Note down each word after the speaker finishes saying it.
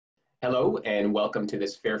Hello and welcome to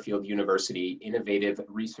this Fairfield University Innovative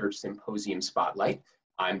Research Symposium Spotlight.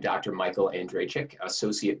 I'm Dr. Michael Andreychik,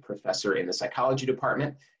 Associate Professor in the Psychology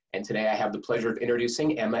Department, and today I have the pleasure of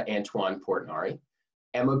introducing Emma Antoine-Portinari.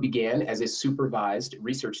 Emma began as a supervised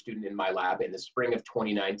research student in my lab in the spring of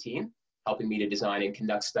 2019, helping me to design and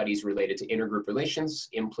conduct studies related to intergroup relations,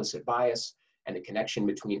 implicit bias, and the connection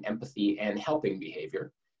between empathy and helping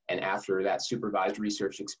behavior. And after that supervised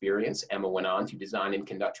research experience, Emma went on to design and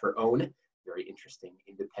conduct her own very interesting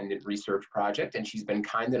independent research project. And she's been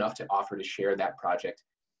kind enough to offer to share that project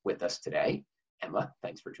with us today. Emma,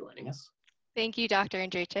 thanks for joining us. Thank you, Dr.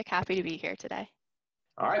 Andreychik. Happy to be here today.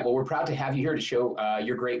 All right, well, we're proud to have you here to show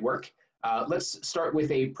your great work. Let's start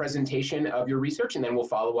with a presentation of your research, and then we'll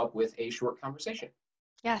follow up with a short conversation.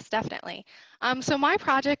 Yes, definitely. So my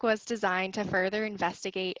project was designed to further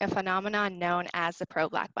investigate a phenomenon known as the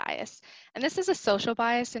pro-Black bias. And this is a social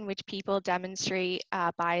bias in which people demonstrate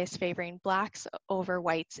bias favoring Blacks over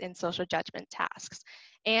whites in social judgment tasks.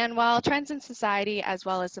 And while trends in society, as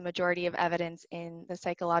well as the majority of evidence in the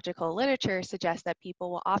psychological literature, suggest that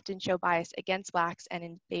people will often show bias against Blacks and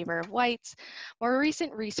in favor of whites, more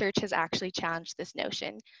recent research has actually challenged this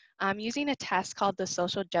notion. Using a test called the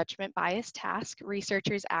Social Judgment Bias Task,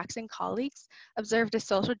 researchers Axe and colleagues observed a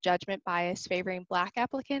social judgment bias favoring Black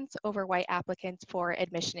applicants over white applicants for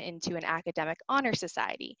admission into an academic honor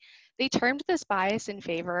society. They termed this bias in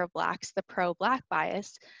favor of Blacks the pro-Black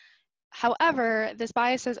bias. However, this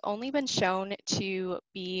bias has only been shown to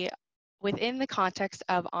be within the context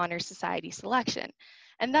of honor society selection.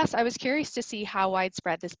 And thus, I was curious to see how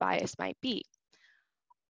widespread this bias might be.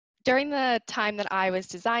 During the time that I was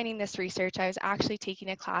designing this research, I was actually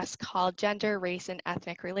taking a class called Gender, Race, and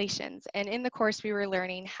Ethnic Relations. And in the course, we were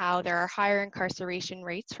learning how there are higher incarceration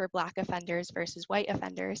rates for Black offenders versus white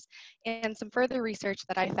offenders. And some further research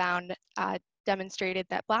that I found demonstrated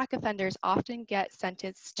that Black offenders often get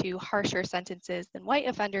sentenced to harsher sentences than white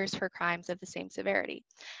offenders for crimes of the same severity.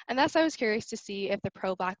 And thus I was curious to see if the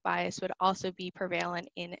pro-Black bias would also be prevalent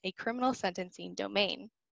in a criminal sentencing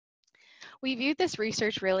domain. We viewed this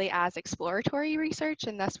research really as exploratory research,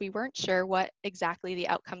 and thus we weren't sure what exactly the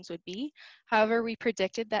outcomes would be. However, we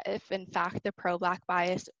predicted that if in fact the pro-Black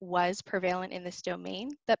bias was prevalent in this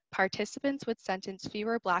domain, that participants would sentence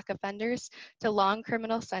fewer Black offenders to long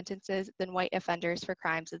criminal sentences than white offenders for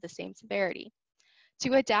crimes of the same severity.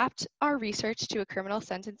 To adapt our research to a criminal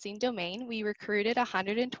sentencing domain, we recruited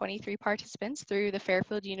 123 participants through the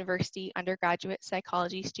Fairfield University undergraduate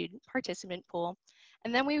psychology student participant pool.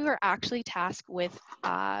 And then we were actually tasked with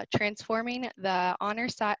transforming the Honor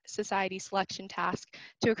Society selection task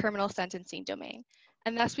to a criminal sentencing domain.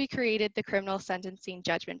 And thus we created the criminal sentencing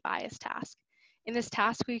judgment bias task. In this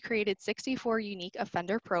task, we created 64 unique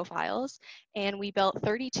offender profiles, and we built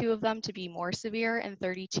 32 of them to be more severe and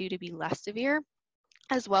 32 to be less severe.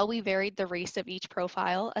 As well, we varied the race of each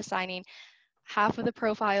profile, assigning half of the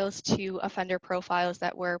profiles to offender profiles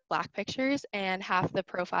that were Black pictures and half the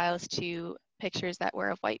profiles to pictures that were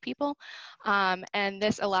of white people. And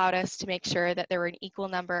this allowed us to make sure that there were an equal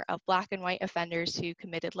number of Black and white offenders who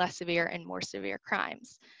committed less severe and more severe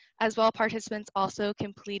crimes. As well, participants also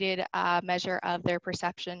completed a measure of their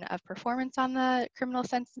perception of performance on the criminal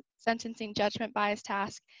sentencing judgment bias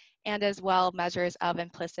task, and as well measures of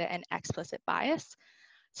implicit and explicit bias.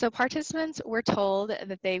 So participants were told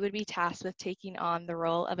that they would be tasked with taking on the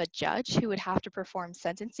role of a judge who would have to perform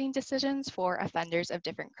sentencing decisions for offenders of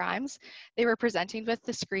different crimes. They were presented with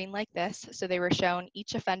the screen like this, so they were shown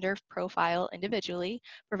each offender profile individually,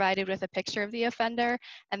 provided with a picture of the offender,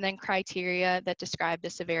 and then criteria that described the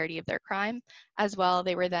severity of their crime. As well,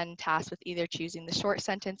 they were then tasked with either choosing the short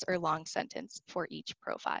sentence or long sentence for each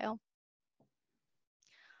profile.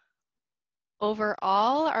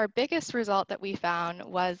 Overall, our biggest result that we found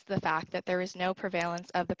was the fact that there was no prevalence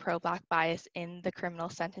of the pro-Black bias in the criminal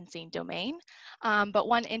sentencing domain. But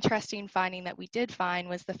one interesting finding that we did find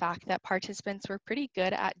was the fact that participants were pretty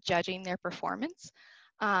good at judging their performance.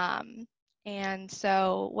 And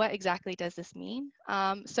so what exactly does this mean?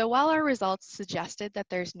 So while our results suggested that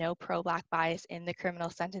there's no pro-Black bias in the criminal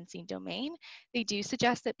sentencing domain, they do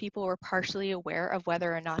suggest that people were partially aware of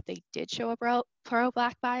whether or not they did show a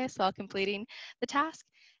pro-Black bias while completing the task.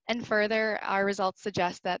 And further, our results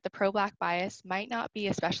suggest that the pro-Black bias might not be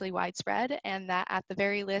especially widespread, and that at the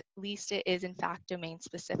very least it is in fact domain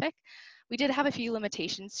specific. We did have a few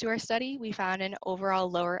limitations to our study. We found an overall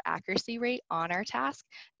lower accuracy rate on our task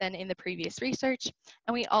than in the previous research.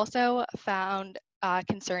 And we also found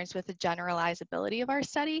concerns with the generalizability of our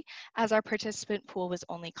study, as our participant pool was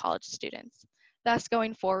only college students. Thus,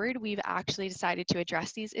 going forward, we've actually decided to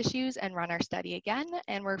address these issues and run our study again,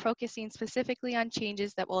 and we're focusing specifically on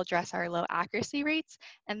changes that will address our low accuracy rates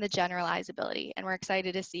and the generalizability, and we're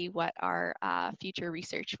excited to see what our future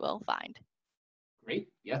research will find. Great.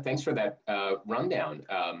 Yeah, thanks for that rundown.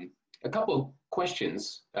 A couple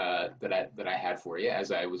questions that I had for you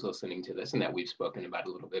as I was listening to this, and that we've spoken about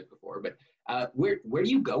a little bit before. But where do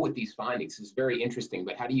you go with these findings? It's very interesting.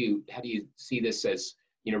 But how do you see this as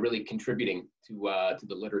really contributing to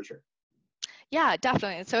the literature? Yeah,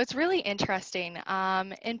 definitely. So it's really interesting.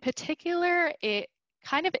 In particular, it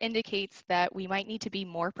kind of indicates that we might need to be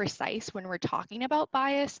more precise when we're talking about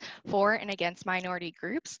bias for and against minority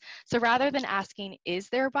groups. So rather than asking, is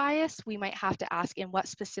there bias, we might have to ask, in what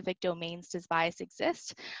specific domains does bias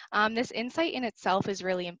exist? This insight in itself is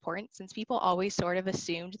really important, since people always sort of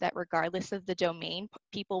assumed that regardless of the domain,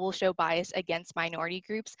 people will show bias against minority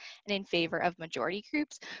groups and in favor of majority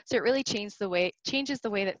groups. So it really changes the way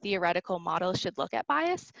that theoretical models should look at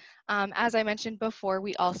bias. As I mentioned before,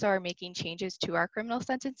 we also are making changes to our criminal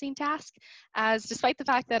sentencing task, as despite the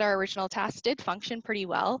fact that our original task did function pretty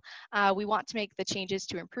well, we want to make the changes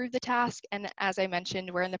to improve the task. And as I mentioned,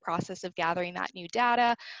 we're in the process of gathering that new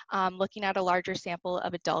data, looking at a larger sample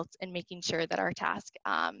of adults, and making sure that our task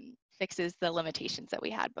fixes the limitations that we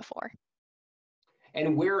had before. And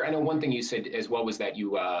I know one thing you said as well was that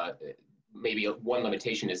you maybe one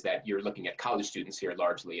limitation is that you're looking at college students here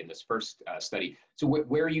largely in this first study. So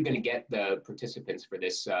where are you going to get the participants for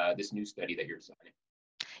this new study that you're designing?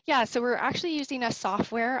 Yeah, so we're actually using a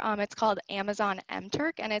software. It's called Amazon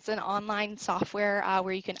MTurk, and it's an online software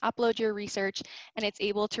where you can upload your research, and it's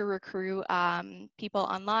able to recruit people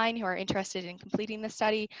online who are interested in completing the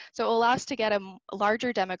study. So it will allow us to get a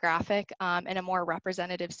larger demographic and a more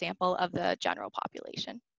representative sample of the general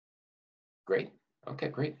population. Great. Okay,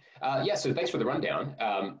 great. Yeah, so thanks for the rundown.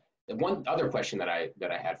 One other question that I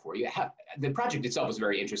had for you, the project itself was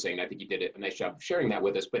very interesting. I think you did a nice job of sharing that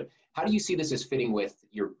with us, but how do you see this as fitting with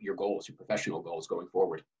your goals, your professional goals going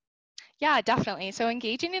forward? Yeah, definitely. So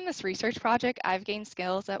engaging in this research project, I've gained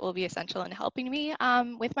skills that will be essential in helping me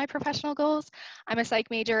with my professional goals. I'm a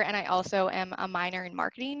psych major, and I also am a minor in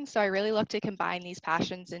marketing. So I really look to combine these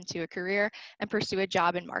passions into a career and pursue a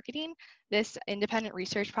job in marketing. This independent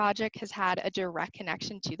research project has had a direct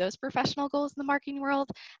connection to those professional goals in the marketing world,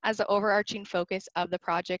 as the overarching focus of the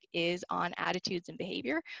project is on attitudes and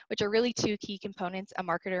behavior, which are really two key components a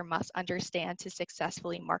marketer must understand to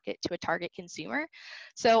successfully market to a target consumer.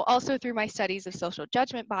 So also through my studies of social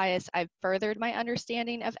judgment bias, I've furthered my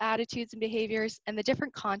understanding of attitudes and behaviors and the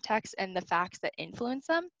different contexts and the facts that influence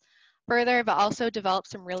them. Further, I've also developed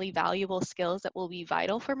some really valuable skills that will be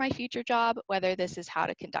vital for my future job, whether this is how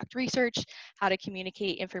to conduct research, how to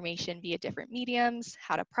communicate information via different mediums,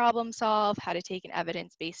 how to problem solve, how to take an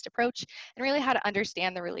evidence-based approach, and really how to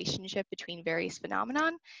understand the relationship between various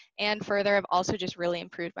phenomenon. And further, I've also just really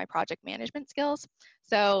improved my project management skills.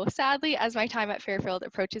 So sadly, as my time at Fairfield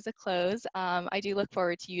approaches a close, I do look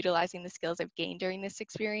forward to utilizing the skills I've gained during this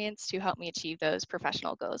experience to help me achieve those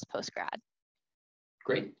professional goals post-grad.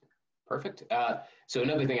 Great. Perfect. So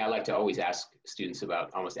another thing I like to always ask students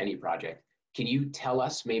about almost any project, can you tell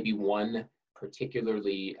us maybe one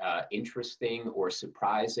particularly interesting or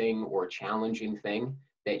surprising or challenging thing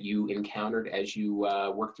that you encountered as you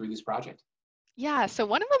worked through this project? Yeah, so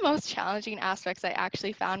one of the most challenging aspects I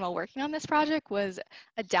actually found while working on this project was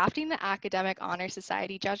adapting the Academic Honor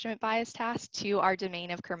Society judgment bias task to our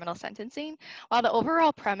domain of criminal sentencing. While the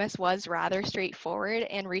overall premise was rather straightforward,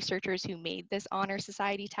 and researchers who made this Honor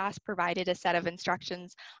Society task provided a set of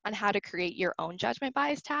instructions on how to create your own judgment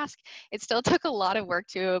bias task, it still took a lot of work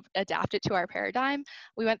to adapt it to our paradigm.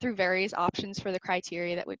 We went through various options for the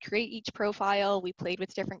criteria that would create each profile. We played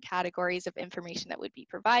with different categories of information that would be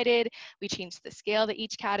provided. We changed the scale that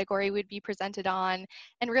each category would be presented on.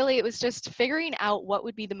 And really, it was just figuring out what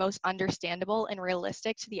would be the most understandable and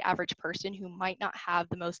realistic to the average person who might not have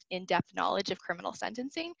the most in-depth knowledge of criminal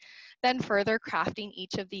sentencing. Then further crafting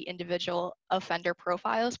each of the individual offender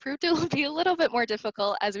profiles proved to be a little bit more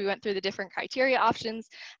difficult as we went through the different criteria options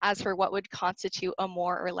as for what would constitute a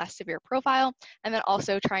more or less severe profile. And then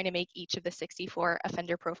also trying to make each of the 64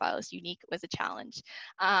 offender profiles unique was a challenge.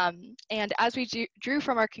 And as we drew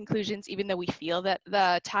from our conclusions, even though we feel that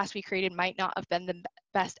the task we created might not have been the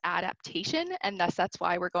best adaptation, and thus that's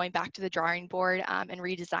why we're going back to the drawing board and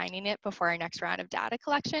redesigning it before our next round of data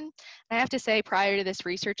collection. And I have to say, prior to this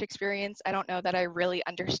research experience, I don't know that I really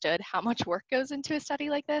understood how much work goes into a study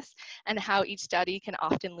like this and how each study can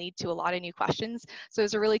often lead to a lot of new questions. So it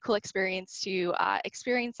was a really cool experience to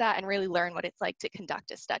experience that and really learn what it's like to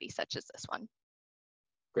conduct a study such as this one.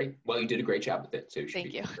 Great. Well, you did a great job with it, so you should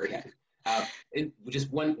Thank be you. very happy.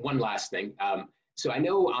 Just one last thing. So I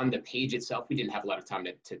know on the page itself, we didn't have a lot of time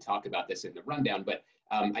to talk about this in the rundown, but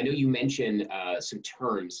I know you mentioned some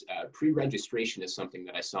terms. Pre-registration is something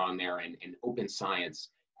that I saw in there, and open science.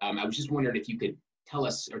 I was just wondering if you could tell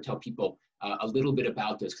us or tell people a little bit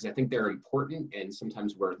about those, because I think they're important and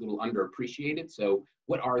sometimes we're a little underappreciated. So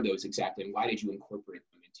what are those exactly, and why did you incorporate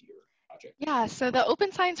them into your project? Yeah, so the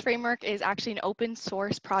Open Science Framework is actually an open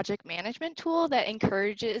source project management tool that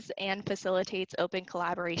encourages and facilitates open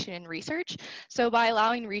collaboration in research. So by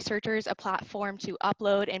allowing researchers a platform to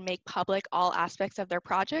upload and make public all aspects of their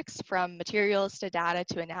projects, from materials to data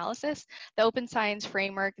to analysis, the Open Science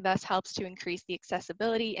Framework thus helps to increase the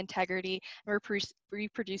accessibility, integrity, and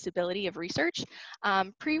reproducibility of research.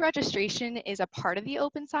 Pre-registration is a part of the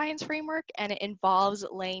Open Science Framework, and it involves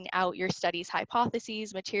laying out your study's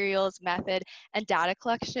hypotheses, materials, method, and data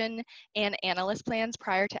collection and analyst plans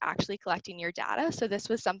prior to actually collecting your data. So this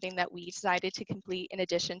was something that we decided to complete in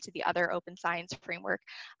addition to the other Open Science Framework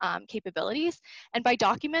capabilities. And by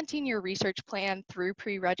documenting your research plan through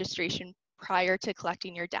pre-registration prior to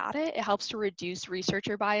collecting your data, it helps to reduce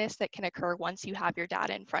researcher bias that can occur once you have your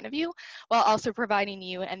data in front of you, while also providing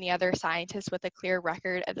you and the other scientists with a clear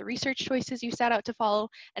record of the research choices you set out to follow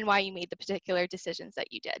and why you made the particular decisions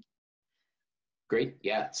that you did. Great.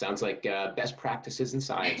 Yeah, sounds like best practices in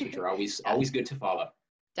science, which are always good to follow.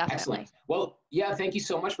 Definitely. Excellent. Well, yeah, thank you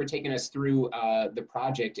so much for taking us through the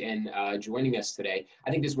project and joining us today. I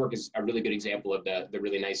think this work is a really good example of the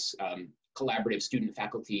really nice collaborative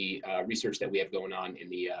student-faculty research that we have going on in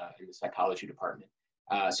the psychology department.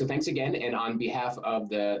 So thanks again, and on behalf of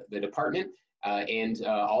the department and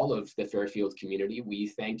all of the Fairfield community, we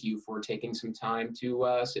thank you for taking some time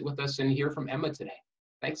to sit with us and hear from Emma today.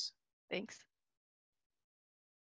 Thanks. Thanks.